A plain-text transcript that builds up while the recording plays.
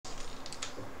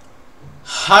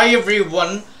Hi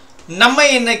everyone. நம்ம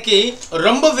இன்னைக்கு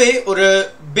ரொம்பவே ஒரு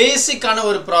பேசிக்கான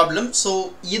ஒரு ப்ராப்ளம். ஸோ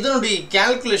இதனுடைய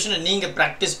கால்குலேஷனை நீங்கள்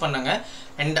ப்ராக்டிஸ் பண்ணுங்க.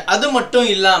 அண்ட் அது மட்டும்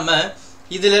இல்லாமல்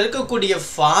இதில் இருக்கக்கூடிய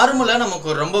ஃபார்முலா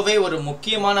நமக்கு ரொம்பவே ஒரு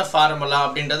முக்கியமான ஃபார்முலா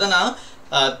அப்படின்றத நான்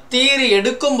தியரி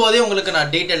எடுக்கும் போதே உங்களுக்கு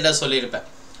நான் டீட்டெயில்டாக சொல்லியிருப்பேன்.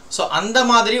 ஸோ அந்த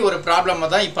மாதிரி ஒரு ப்ராப்ளமை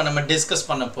தான் இப்போ நம்ம டிஸ்கஸ்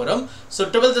பண்ண போகிறோம். So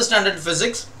 12th standard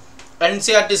physics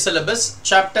NCERT syllabus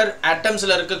chapter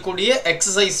atomsல இருக்கக்கூடிய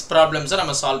exercise problems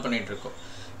நம்ம சால்வ் பண்ணிட்டு இருக்கோம்.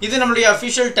 இது நம்மளுடைய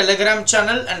official telegram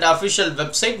channel and official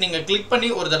website. நீங்க click பண்ணி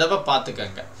ஒரு தடவை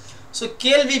பார்த்துக்கங்க. ஸோ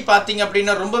கேள்வி பார்த்தீங்க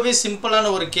அப்படின்னா ரொம்பவே சிம்பிளான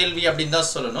ஒரு கேள்வி அப்படின்னு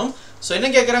தான் சொல்லணும். ஸோ என்ன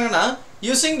கேட்குறாங்கன்னா,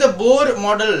 using the Bohr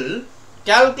model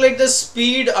calculate the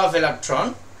speed of electron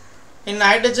in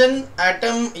hydrogen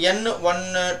atom N1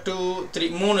 2 3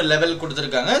 3 level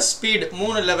கொடுத்துருக்காங்க. ஸ்பீட்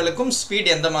 3 லெவலுக்கும் ஸ்பீட்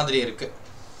எந்த மாதிரி இருக்கு.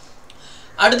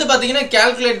 அடுத்து பாத்தீங்கன்னா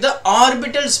calculate the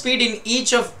orbital speed in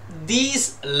each of these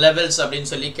levels அப்படின்னு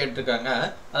சொல்லி கேட்டிருக்காங்க.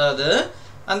 அதாவது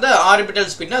அந்த ஆர்பிட்டல்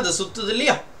ஸ்பீட்னா அது சுத்துது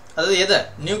இல்லையா, அதாவது எதை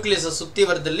நியூக்ளியஸை சுற்றி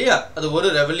வருது இல்லையா, அது ஒரு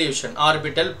ரெவல்யூஷன்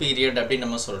ஆர்பிட்டல் பீரியட் அப்படின்னு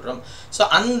நம்ம சொல்கிறோம். ஸோ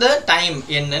அந்த டைம்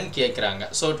என்னன்னு கேட்குறாங்க.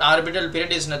 So orbital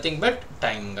period is nothing but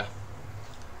டைம்ங்க.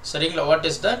 சரிங்களா, வாட்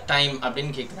இஸ் த டைம்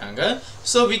அப்படின்னு கேட்குறாங்க.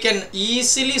 So we can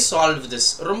easily solve this.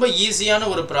 ரொம்ப ஈஸியான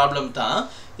ஒரு ப்ராப்ளம் தான்.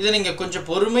 இதை நீங்கள் கொஞ்சம்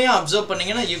பொறுமையாக அப்சர்வ்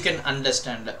பண்ணிங்கன்னா you can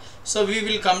understand. So we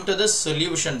will come to the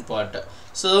solution part.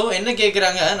 So என்ன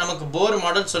கேட்குறாங்க, நமக்கு போர்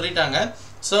மாடல் சொல்லிட்டாங்க.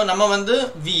 ஸோ நம்ம வந்து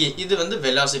VA இது வந்து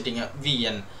வெலாசிட்டிங்க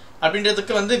VN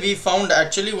அப்படின்றதுக்கு வந்து we found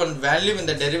actually one value in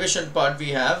the derivation part. We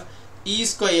have E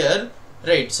square,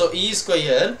 right? So E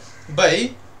square by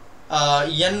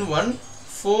N1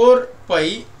 4 pi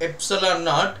epsilon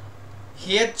naught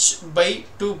H by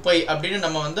 2 pi அப்படின்னு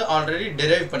நம்ம வந்து ஆல்ரெடி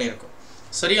டெரைவ் பண்ணியிருக்கோம்.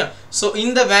 சரியா, ஸோ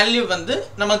இந்த வேல்யூ வந்து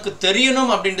நமக்கு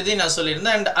தெரியணும் அப்படின்றதையும் நான்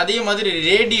சொல்லியிருந்தேன். அண்ட் அதே மாதிரி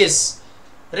ரேடியஸ்,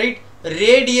 ரைட்,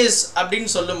 ரேடியஸ் அப்படின்னு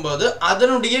சொல்லும்போது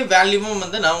அதனுடைய வேல்யூவும்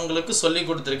வந்து நான் உங்களுக்கு சொல்லி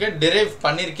கொடுத்துருக்கேன், டிரைவ்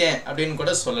பண்ணியிருக்கேன் அப்படின்னு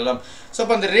கூட சொல்லலாம். ஸோ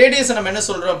அப்போ அந்த ரேடியஸை நம்ம என்ன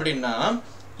சொல்கிறோம் அப்படின்னா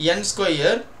N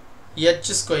ஸ்கொயர் H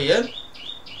ஸ்கொயர்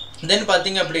தென்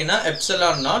பார்த்தீங்க அப்படின்னா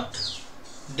epsilon not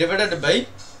divided by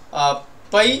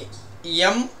by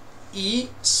ME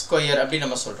square அப்படின்னு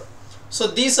நம்ம சொல்கிறோம். So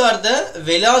these are the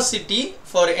velocity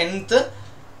for nth,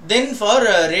 then for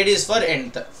radius for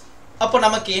nth. அப்போ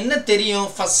நமக்கு என்ன தெரியும்,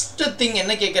 ஃபர்ஸ்ட் திங்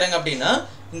என்ன கேட்குறாங்க அப்படின்னா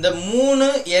இந்த 3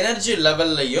 எனர்ஜி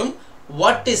லெவல்லையும்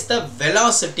வாட் இஸ் த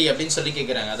வெலாசிட்டி அப்படின்னு சொல்லி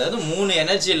கேட்குறாங்க. அதாவது 3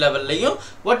 எனர்ஜி லெவல்லையும்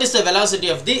what is the velocity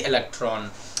of the electron.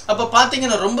 அப்போ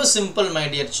பார்த்தீங்கன்னா ரொம்ப simple my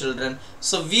dear children.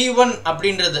 So V1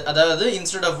 அப்படின்றது, அதாவது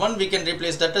instead of 1 we can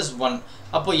replace that as 1.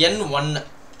 அப்போ N1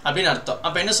 அப்படின்னு அர்த்தம்.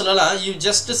 அப்போ என்ன சொல்லலாம், you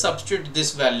just substitute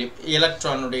this value,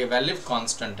 எலக்ட்ரானுடைய value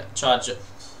constant charge.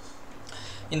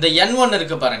 இந்த N1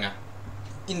 இருக்கு பாருங்க,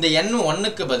 இந்த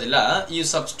N1க்கு பதிலாக யூ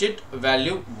சப்ஸ்டிட்யூட்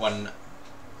வேல்யூ 1,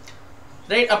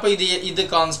 ரைட். அப்போ இது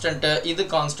கான்ஸ்டன்ட், இது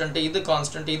கான்ஸ்டன்ட், இது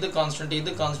கான்ஸ்டன்ட், இது கான்ஸ்டன்ட்,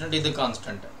 இது கான்ஸ்டன்ட், இது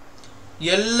கான்ஸ்டன்ட்,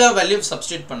 எல்லா வேல்யூ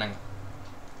சப்ஸ்டிட்யூட் பண்ணுங்க,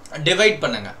 டிவைட்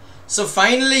பண்ணுங்க. So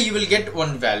finally you will get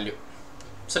one value.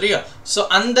 சரியா, ஸோ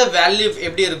அந்த வேல்யூ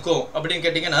எப்படி இருக்கும் அப்படின்னு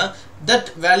கேட்டிங்கன்னா that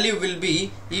value will be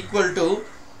equal to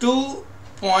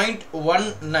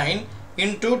 2.19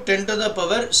 into 10 to the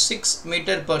power 6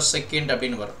 meter per second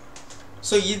அப்படின்னு வரும்.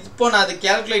 ஸோ இப்போ நான் அதை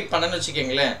கேல்குலேட் பண்ணணும்னு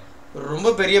வச்சுக்கோங்களேன், ரொம்ப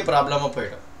பெரிய ப்ராப்ளமாக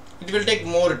போயிடும். It will take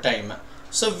more time.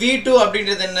 So V2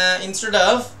 அப்படின்றது என்ன, இன்ஸ்டெட்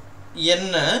ஆஃப்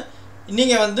என்ன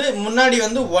நீங்கள் வந்து முன்னாடி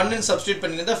வந்து 1 சப்ஸ்டியூட்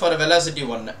பண்ணியிருந்தா ஃபார் வெலாசிட்டி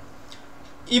 1.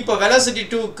 இப்போ வெலாசிட்டி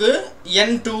 2க்கு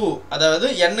N2, அதாவது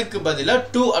Nக்கு பதிலாக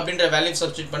 2 அப்படின்ற வேல்யூ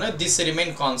சப்ஸ்டியூட் பண்ண திஸ்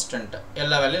ரிமைன் கான்ஸ்டன்ட்,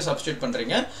 எல்லா வேல்யூ சப்ஸ்டியூட்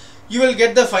பண்ணுறீங்க. You will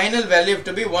get the final value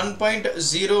to be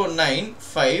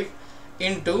 1.095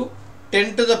 into 10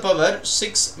 to the power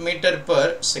 6 meter per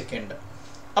second.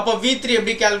 அப்போ V3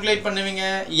 எப்படி கால்குலேட் பண்ணுவீங்க,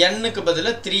 Nக்கு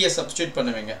பதிலாக 3 சப்ஸ்டியூட்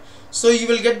பண்ணுவீங்க. So you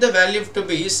will get the value to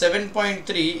be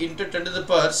 7.3 into 10 to the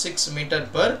power 6 meter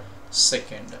per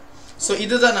second. So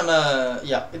இதுதான் நம்ம,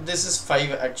 this is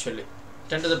 5 actually,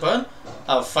 10 to the power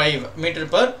 5 meter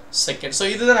per second. So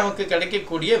இதுதான் நமக்கு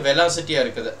கிடைக்கக்கூடிய வெலாசிட்டியாக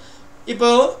இருக்குது. இப்போ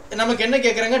நமக்கு என்ன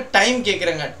கேட்குறாங்க, டைம்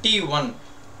கேட்குறாங்க, T1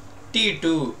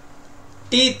 T2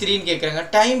 T3ன்னு கேட்குறாங்க.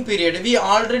 Time period we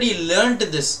already learnt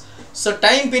this. So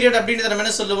time period அப்படின்றத நம்ம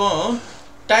என்ன சொல்லுவோம்,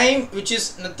 time which is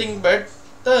nothing but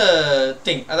the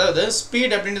thing, அதாவது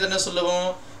ஸ்பீட் அப்படின்றது என்ன சொல்லுவோம்,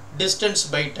 டிஸ்டன்ஸ்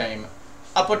பை டைம்.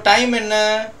 அப்போ டைம் என்ன,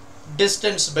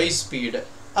 distance by speed.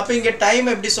 அப்போ இங்கே டைம்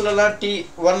எப்படி சொல்லலாம்,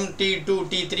 T1 T2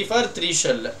 T3 for 3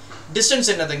 shell. Distance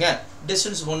என்னதுங்க,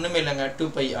 டிஸ்டன்ஸ் ஒன்றுமே இல்லைங்க,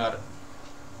 2πr.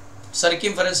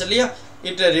 சர்க்கம்ஃபரன்ஸ் இல்லையா,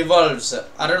 it revolves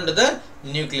around the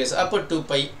nucleus. அப்போ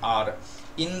 2πr.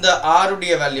 இந்த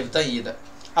ஆருடைய வேல்யூ தான் இது.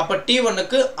 அப்போ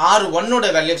T1க்கு R1ஓட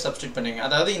வேல்யூ சப்ஸ்டியூட் பண்ணுவீங்க,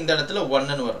 அதாவது இந்த இடத்துல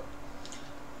 1ன்னு வரும்.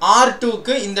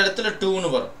 R2க்கு இந்த இடத்துல 2ன்னு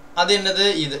வரும். அது என்னது,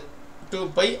 இது 2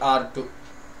 pi r2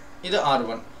 இது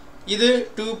r1 இது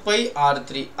 2 pi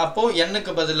r3 அப்போ n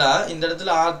க்கு பதிலா இந்த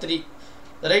இடத்துல r3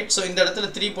 ரைட் சோ இந்த இடத்துல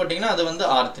 3 போடிங்கனா அது வந்து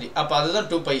r3 அப்ப அதுதான்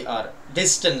 2 pi r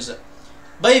distance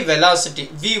by velocity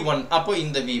v1 அப்போ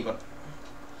இந்த v1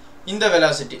 இந்த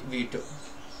velocity v2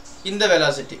 இந்த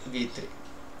velocity v3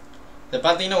 இத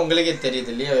பாத்தீங்கன்னா உங்களுக்கே தெரியுது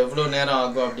இல்லையா எவ்வளவு நேரம்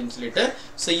ஆகும் அப்படினு சொல்லிட்டு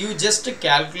so you just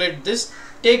calculate this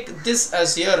take this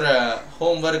as your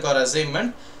homework or assignment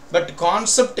but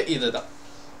concept இதுதான்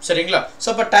சரிங்களா சோ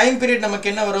அப்ப டைம் பீரியட் நமக்கு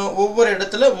என்ன வரும் ஒவ்வொரு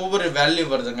இடத்துல ஒவ்வொரு வேல்யூ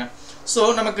வருதுங்க சோ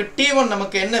நமக்கு t1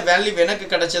 நமக்கு என்ன வேல்யூ எனக்கு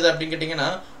கிடைச்சது அப்படி கேட்டிங்கனா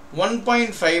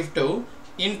 1.52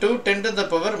 into 10 to the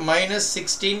power minus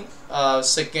 16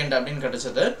 second அப்படினு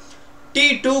கிடைச்சது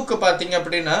t2 க்கு பாத்தீங்க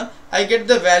அப்படினா I get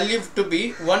the value to be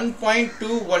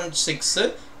 1.216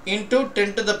 into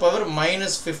 10 to the power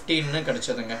minus 15 னு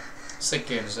கிடைச்சதுங்க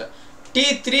seconds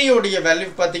t3 உடைய வேல்யூ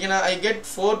பாத்தீங்கன்னா I get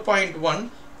 4.1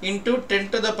 into 10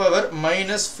 to the power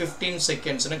minus 15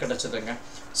 seconds னு கிடைச்சதுங்க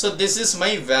so this is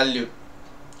my value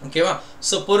ஓகேவா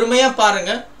so பொறுமையா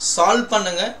பாருங்க சால்வ்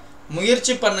பண்ணுங்க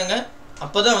முயற்சி பண்ணுங்க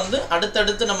அப்பதான் வந்து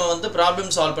அடுத்து நம்ம வந்து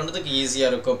ப்ராப்ளம் சால்வ் பண்றதுக்கு ஈஸியா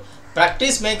இருக்கும்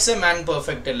practice makes a man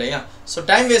perfect இல்லையா so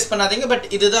time waste பண்ணாதீங்க பட்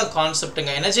இதுதான்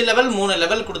கான்செப்ட்ங்க எனர்ஜி லெவல் 3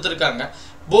 லெவல் கொடுத்திருக்காங்க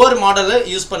போர் மாடலை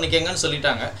யூஸ் பண்ணிக்கங்கன்னு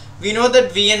சொல்லிட்டாங்க we know that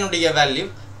vn உடைய வேல்யூ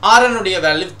rn உடைய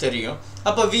வேல்யூ தெரியும்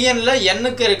அப்ப vn ல n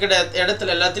க்கு இருக்கிற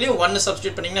இடத்துல எல்லாத்துலயும் 1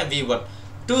 சப்ஸ்டிட்யூட் பண்ணீங்கன்னா v1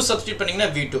 2 சப்ஸ்டிட்யூட் பண்ணீங்கன்னா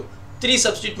v2 3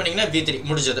 சப்ஸ்டிட்யூட் பண்ணீங்கன்னா v3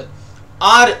 முடிஞ்சது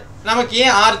r நமக்கு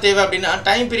ஏன் r தேவை அப்படினா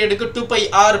time பீரியடுக்கு 2 pi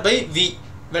r by v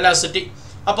velocity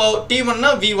அப்போ t1 னா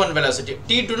v1 velocity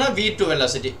t2 னா v2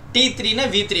 velocity t3 னா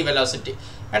v3 velocity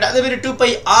and அதே மாதிரி 2 pi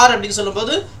r அப்படினு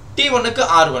சொல்லும்போது t1 க்கு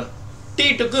r1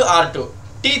 t2 க்கு r2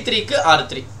 t3 க்கு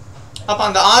r3 அப்ப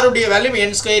அந்த r உடைய value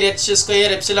n square h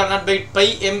square epsilon naught by pi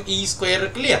m e square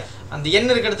இருக்கு இல்லையா அந்த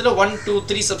n இருக்க இடத்துல 1 2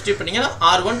 3 சப்ஸ்டிட்யூட் பண்ணீங்கன்னா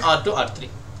r1 r2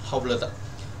 r3 அவ்வளவுதான்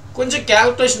கொஞ்சம்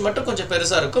கால்குலேஷன் மட்டும் கொஞ்சம்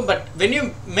பெருசா இருக்கும் but when you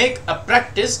make a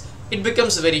practice it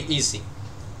becomes very easy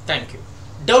thank you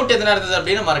doubt எதனா இருந்தது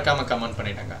அப்படினா மறக்காம கமெண்ட்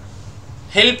பண்ணிடுங்க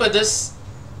help others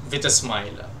with a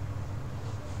smile